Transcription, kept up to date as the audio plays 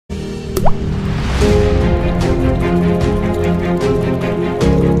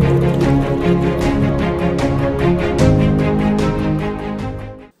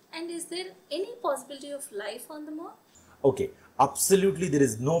of life on the moon? Okay, absolutely there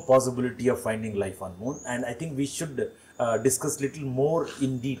is no possibility of finding life on moon, and I think we should discuss little more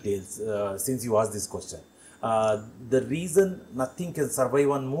in details since you asked this question. The reason nothing can survive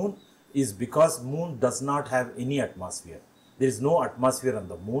on moon is because moon does not have any atmosphere. There is no atmosphere on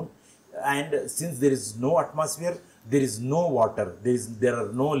the moon, and since there is no atmosphere, there is no water, there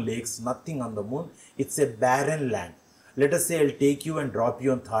are no lakes, nothing on the moon. It's a barren land. Let us say I'll take you and drop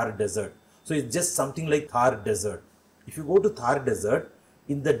you on Thar desert. So it's just something like Thar desert. If you go to Thar desert,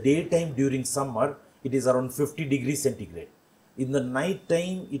 in the daytime during summer, it is around 50 degrees centigrade. In the night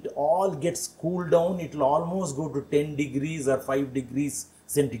time, it all gets cooled down. It will almost go to 10 degrees or 5 degrees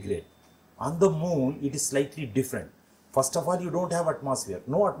centigrade. On the moon, it is slightly different. First of all, you don't have atmosphere,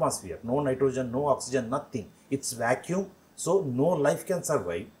 no nitrogen, no oxygen, nothing. It's vacuum, so no life can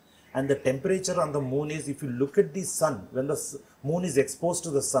survive. And the temperature on the moon is, if you look at the sun, when the moon is exposed to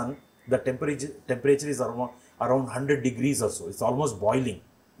the sun, the temperature is around 100 degrees or so. It's almost boiling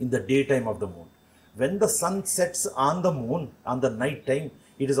in the daytime of the moon. When the sun sets on the moon, on the night time,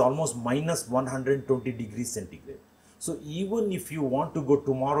 it is almost minus 120 degrees centigrade. So even if you want to go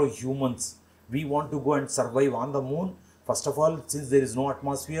tomorrow, humans, we want to go and survive on the moon, first of all, since there is no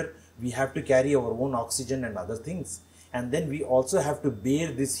atmosphere, we have to carry our own oxygen and other things. And then we also have to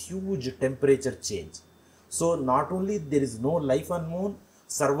bear this huge temperature change. So not only there is no life on moon,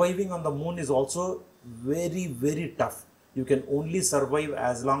 surviving on the moon is also very, very tough. You can only survive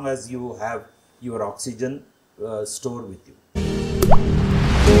as long as you have your oxygen stored with you.